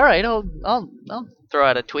 yeah, all right, I'll throw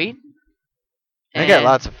out a tweet. I got And-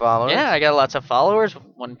 lots of followers. Yeah, I got lots of followers.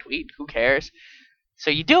 One tweet, who cares? So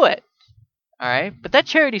you do it. All right, but that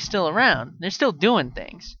charity's still around. They're still doing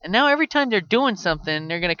things. And now every time they're doing something,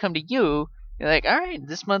 they're gonna come to you. You're like, all right,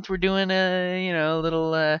 this month we're doing a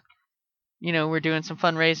little we're doing some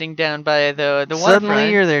fundraising down by the waterfront.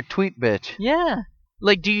 Suddenly you're their tweet bitch. Yeah.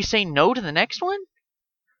 Like, do you say no to the next one?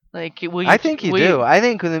 Like, will you? I think you will do. I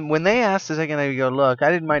think when they ask the second time, you go, look,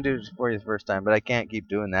 I didn't mind doing this for you the first time, but I can't keep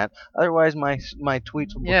doing that. Otherwise, my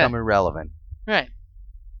tweets will Yeah. become irrelevant. Right.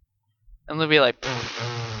 And they'll be like,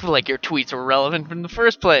 like your tweets were relevant from the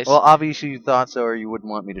first place. Well, obviously you thought so, or you wouldn't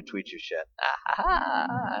want me to tweet your shit.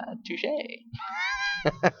 Ah, touche.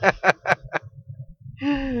 All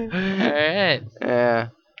right. Yeah,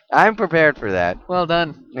 I'm prepared for that. Well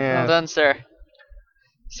done. Yeah. Well done, sir.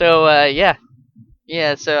 So, yeah.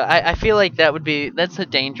 So I feel like that's a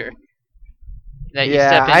danger that you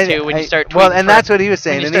step into when you start tweeting. Well, and that's what he was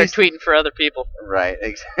saying. when you and start tweeting for other people. Right.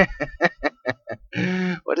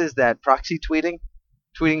 What is that? Proxy tweeting?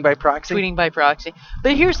 Tweeting by proxy? Tweeting by proxy.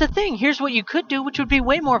 But here's the thing. Here's what you could do, which would be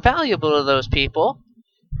way more valuable to those people,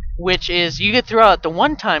 which is you could throw out the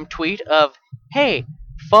one-time tweet of, hey,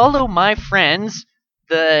 follow my friends,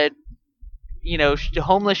 the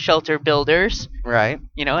homeless shelter builders. Right.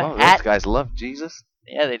 Oh, those guys love Jesus.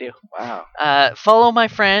 Yeah, they do. Wow. Follow my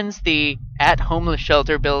friends, the at homeless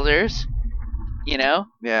shelter builders. Yeah.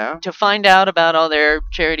 To find out about all their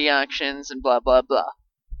charity auctions and blah blah blah.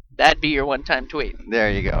 That'd be your one-time tweet.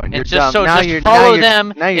 There you go. And you're And just done. just follow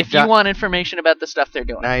them if you want information about the stuff they're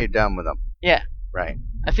doing. Now you're done with them. Yeah. Right.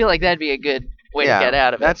 I feel like that'd be a good way to get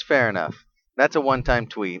out of it. That's fair enough. That's a one-time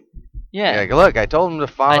tweet. Yeah. You're like, look, I told them to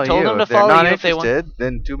follow I told you. them to if they're follow not you if they want- interested,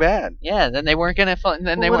 then too bad. Yeah. Then they weren't gonna.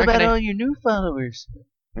 Then they what weren't about gonna. all your new followers?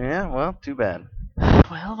 Yeah. Well, too bad.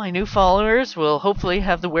 Well, my new followers will hopefully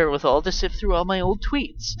have the wherewithal to sift through all my old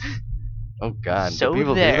tweets. Oh God. So do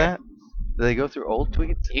people there. do that? Do they go through old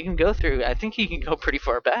tweets? You can go through. I think you can go pretty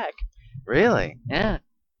far back. Really? Yeah.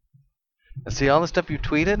 See all the stuff you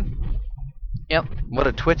tweeted? Yep. What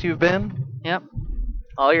a twit you've been? Yep.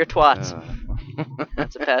 All your twats. Uh.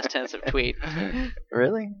 That's a past tense of tweet.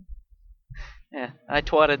 Really? Yeah. I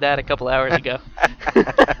twatted that a couple hours ago.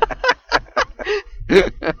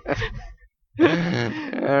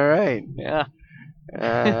 All right. Yeah.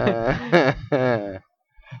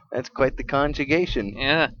 That's quite the conjugation.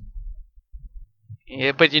 Yeah.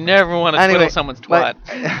 Yeah, but you never want to Anyway, twiddle someone's twat.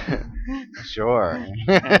 Sure.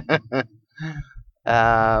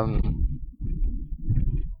 um,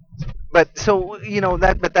 but so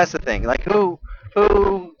but that's the thing. Like who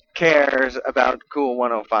cares about Cool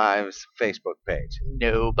 105's Facebook page?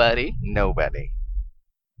 Nobody. Nobody.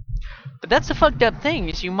 But that's the fucked up thing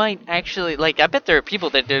is you might actually like. I bet there are people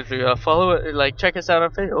that do follow it, like check us out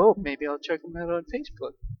on Facebook. Oh, maybe I'll check them out on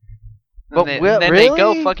Facebook. But And then really? they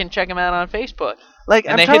go fucking check them out on Facebook. Like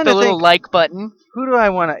And I'm they trying hit the to little think, like button. who do I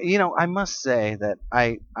want to? I must say that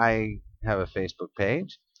I have a Facebook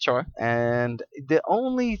page, Sure. and the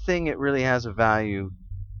only thing it really has of value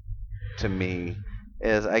to me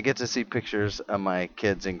is I get to see pictures of my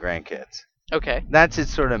kids and grandkids. Okay. That's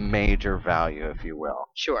its sort of major value, if you will.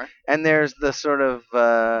 Sure. And there's the sort of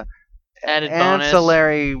Added bonus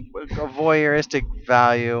ancillary voyeuristic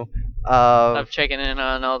value of of checking in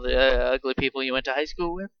on all the ugly people you went to high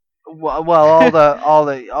school with.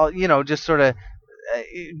 all just sort of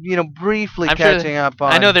briefly I'm sure catching up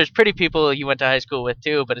on. I know there's pretty people you went to high school with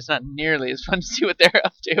too, but it's not nearly as fun to see what they're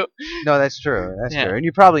up to. No, that's true. That's Yeah. true, and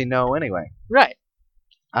you probably know anyway. Right.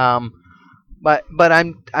 But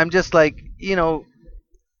I'm just like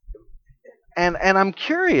and I'm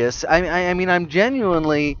curious. I mean I'm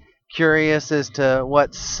genuinely curious as to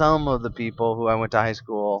what some of the people who I went to high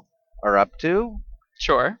school are up to.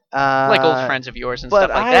 Sure. Like old friends of yours and But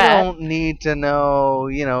stuff like I that. don't need to know,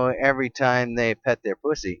 every time they pet their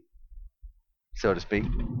pussy, so to speak.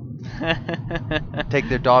 Take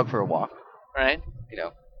their dog for a walk. Right. You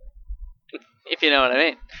know, If you know what I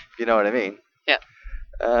mean. if you know what I mean.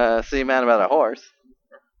 Yeah. See, man about a horse.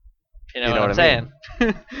 If you know what I'm saying.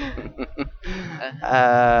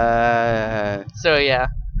 So yeah.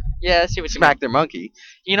 Yeah, I see what you Smack their monkey.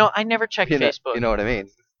 mean. I never check Facebook. You know what I mean.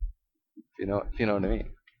 If you know what I mean.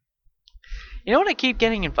 You know what I keep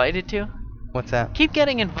getting invited to? What's that? Keep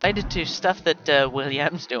getting invited to stuff that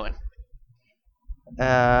William's doing.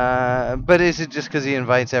 But is it just because he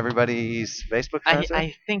invites everybody he's Facebook friends with?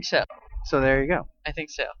 I think so. So there you go. I think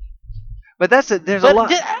so. But there's But a lot.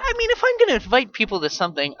 I mean, if I'm going to invite people to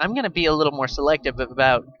something, I'm going to be a little more selective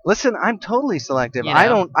about. Listen, I'm totally selective. You I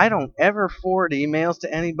know? don't ever forward emails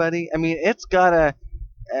to anybody. I mean, it's gotta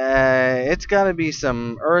be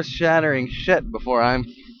some earth-shattering shit before I'm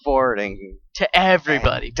forwarding To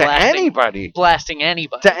everybody. to anybody. Blasting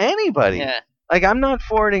anybody. To anybody. Yeah. Like I'm not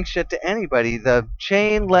forwarding shit to anybody. The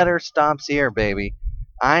chain letter stops here, baby.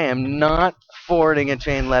 I am not forwarding a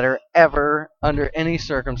chain letter ever under any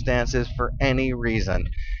circumstances for any reason.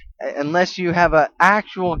 Unless you have an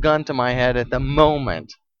actual gun to my head at the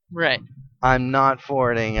moment, Right. I'm not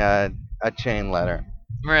forwarding a chain letter.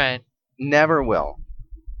 Right. Never will.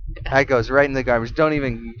 That goes right in the garbage. Don't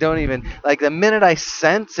even like the minute I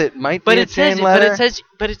sense it might be a chain letter.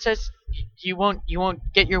 But it says you won't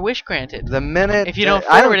get your wish granted. The minute If you don't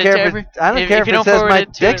I forward don't it care to if every- I don't if care you if it don't says forward my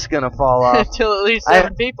it to dick's gonna fall off. Until at least I-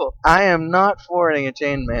 7 people. I am not forwarding a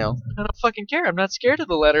chain mail. I don't fucking care. I'm not scared of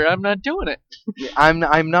the letter. I'm not doing it. I'm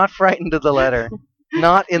not frightened of the letter.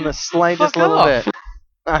 Not in the slightest Fuck little off. bit.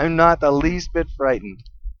 I'm not the least bit frightened.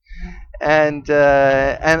 And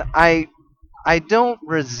I don't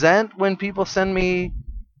resent when people send me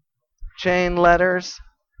chain letters.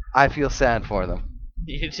 I feel sad for them.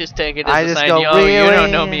 You just take it I as a just sign. go, You don't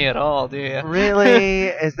really? know me at all, do you? Really?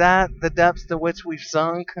 Is that the depths to which we've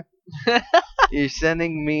sunk? You're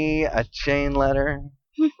sending me a chain letter?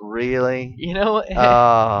 Really? You know.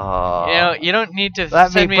 Oh. You don't need to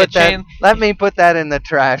Let send me me a put that. chain. Let me put that in the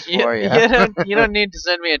trash You, for you. you don't need to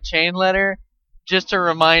send me a chain letter just to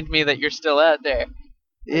remind me that you're still out there.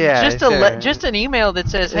 Yeah. Just an email that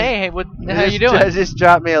says, "Hey, how you doing?" Just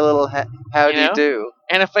drop me a little how do You know? you do?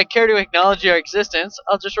 And if I care to acknowledge your existence,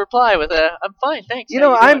 I'll just reply with a, "I'm fine, thanks." You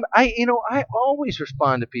how know, doing?" I always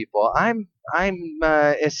respond to people. I'm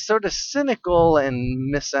as sort of cynical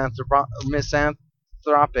and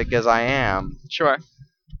misanthropic as I am. Sure.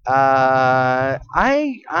 I'm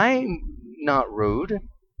not rude.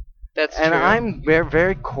 That's And true. I'm very,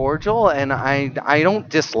 very cordial, and I don't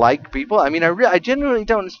dislike people. I mean, I genuinely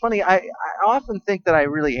don't. It's funny. I often think that I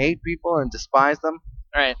really hate people and despise them.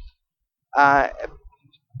 Right.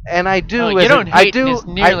 And I do. Well, as you don't I hate do. as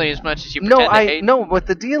nearly as much as you pretend to hate. No. What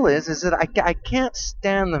the deal is that I can't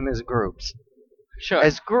stand them as groups. Sure.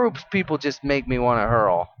 As groups, people just make me want to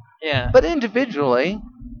hurl. Yeah. But individually,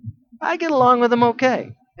 I get along with them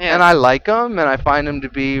okay. Yeah. And I like them, and I find them to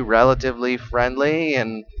be relatively friendly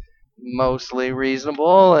and mostly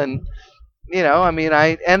reasonable, and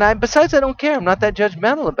besides I don't care. I'm not that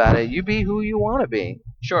judgmental about it. You be who you want to be.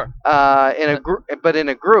 Sure. In a group,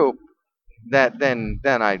 then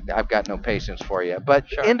I've got no patience for you. But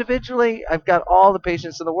Sure. individually, I've got all the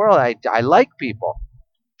patience in the world. I like people.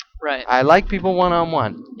 Right. I like people one on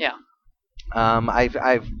one. Yeah.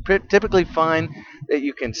 I've typically find that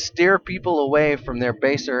you can steer people away from their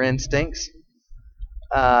baser instincts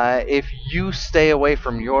if you stay away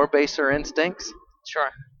from your baser instincts, Sure.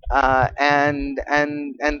 and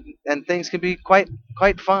things can be quite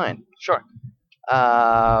fine. Sure.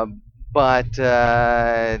 Uh, but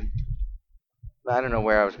I don't know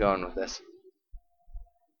where I was going with this.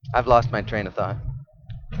 I've lost my train of thought.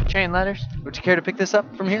 Chain letters. Would you care to pick this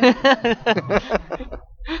up from here?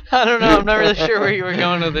 I don't know. I'm not really sure where you were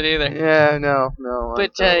going with it either. Yeah, no.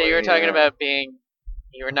 But you were talking about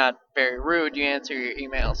you were not very rude. You answer your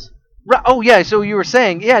emails. Right, oh yeah, so you were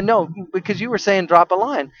saying, yeah, no, because you were saying drop a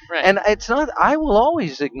line, Right. and it's not. I will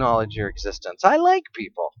always acknowledge your existence. I like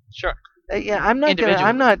people. Sure. Yeah, I'm not. Individually.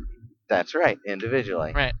 I'm not. That's right,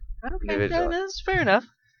 individually. Right. Okay. Individually. That's fair enough.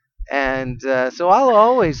 And so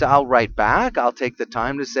I'll write back. I'll take the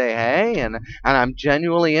time to say hey, and I'm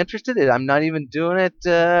genuinely interested. I'm not even doing it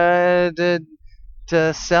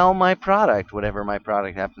to sell my product, whatever my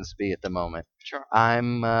product happens to be at the moment. Sure.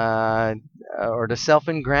 I'm or to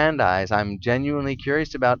self-aggrandize. I'm genuinely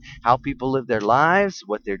curious about how people live their lives,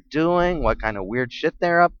 what they're doing, what kind of weird shit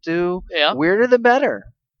they're up to. Yeah. Weirder the better.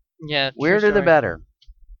 Yeah. Weirder the better.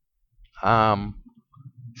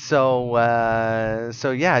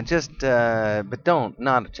 So yeah, just but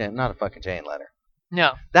not a fucking chain letter.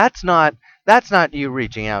 No. That's not you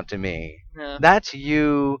reaching out to me. No. That's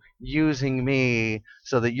you using me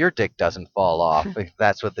so that your dick doesn't fall off. If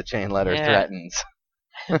that's what the chain letter Yeah. threatens.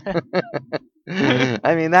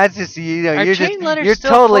 I mean, that's just Are you're chain just letters you're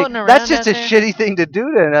still totally. floating around That's just a out there? shitty thing to do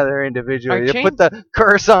to another individual. Are You chain- put the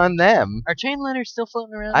curse on them. Are chain letters still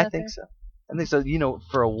floating around? I out think there? so. I think so. You know,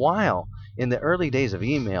 for a while in the early days of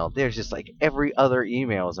email, there's just like every other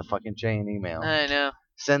email is a fucking chain email. I know.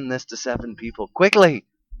 Send this to 7 people quickly.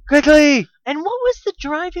 Quickly. And what was the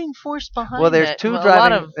driving force behind Well, there's that? two a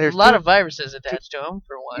driving- there's lot two- of viruses attached to them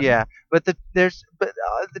for one. Yeah, but the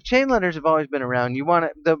chain letters have always been around. You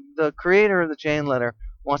want the creator of the chain letter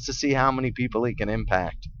wants to see how many people he can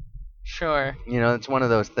impact. Sure. You know, it's one of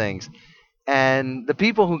those things. And the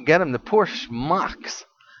people who get them, the poor schmucks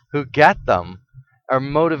who get them, are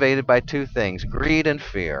motivated by two things: greed and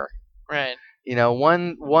fear. Right. You know,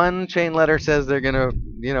 one chain letter says they're gonna,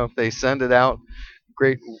 you know, if they send it out,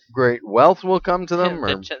 great wealth will come to them.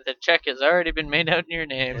 Or, The check has already been made out in your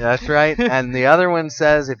name. that's right. And the other one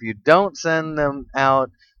says if you don't send them out,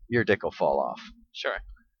 your dick will fall off. Sure.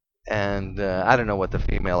 And I don't know what the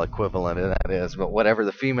female equivalent of that is, but whatever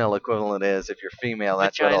the female equivalent is, if you're female,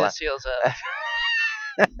 that's what Vagina it'll. seals up.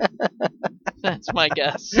 That's my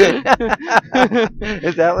guess. Is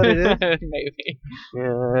that what it is? Maybe.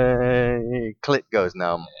 Clit goes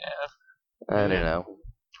numb. Yeah. I don't know.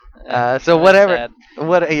 That's So whatever. sad.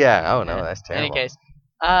 What? Yeah. Oh no, Yeah. that's In terrible. any case,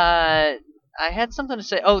 I had something to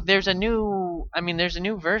say. Oh, there's a new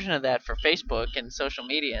version of that for Facebook and social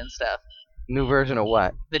media and stuff. New version of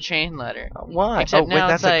what? The chain letter. Why? Except Oh wait, now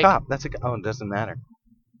that's it's a like- cop. Oh, it doesn't matter.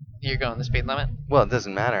 You're going the speed limit. Well, it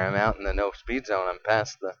doesn't matter. I'm out in the no speed zone. I'm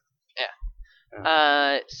past the.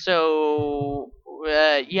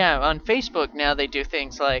 Yeah, on Facebook now they do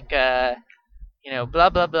things like, blah blah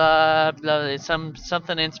blah blah. It's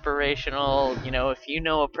something inspirational. You know, if you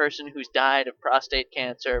know a person who's died of prostate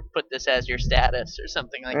cancer, put this as your status or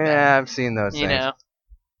something like that. Yeah, I've seen those You things. know,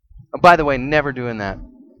 Oh, by the way, never doing that.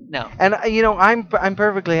 no. And you know, I'm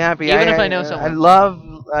perfectly happy. Even if I know someone.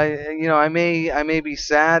 I may be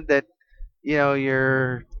sad that, you know,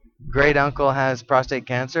 your great uncle has prostate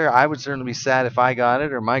cancer. I would certainly be sad if I got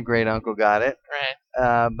it or my great uncle got it.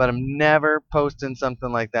 Right. But I'm never posting something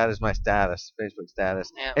like that as my status, Facebook status.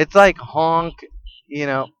 Yeah. It's like honk, you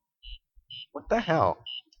know. What the hell?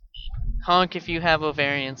 Honk if you have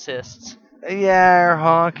ovarian cysts. Yeah, or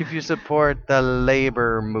honk if you support the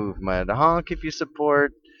labor movement. Honk if you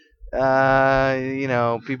support,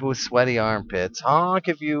 people with sweaty armpits. Honk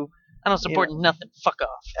if you. I don't support nothing. Fuck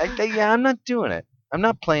off. Yeah, I'm not doing it. I'm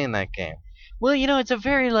not playing that game. Well, you know, it's a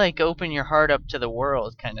very like open your heart up to the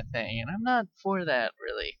world kind of thing, and I'm not for that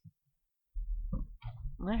really.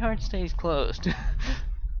 My heart stays closed.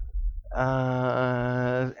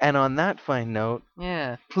 And on that fine note,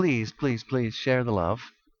 Yeah. please share the love.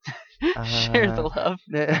 Share the love.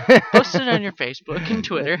 Post it on your Facebook and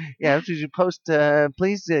Twitter. Yeah, if you post,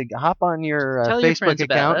 please hop on your Tell your Facebook friends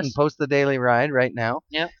about account us. and post the Daily Ride right now.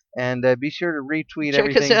 Yep. And be sure to retweet Check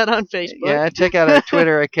everything. us out on Facebook. Yeah, check out our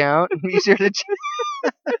Twitter account. Be sure to.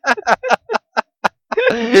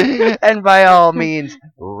 And by all means,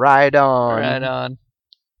 ride on. Right on.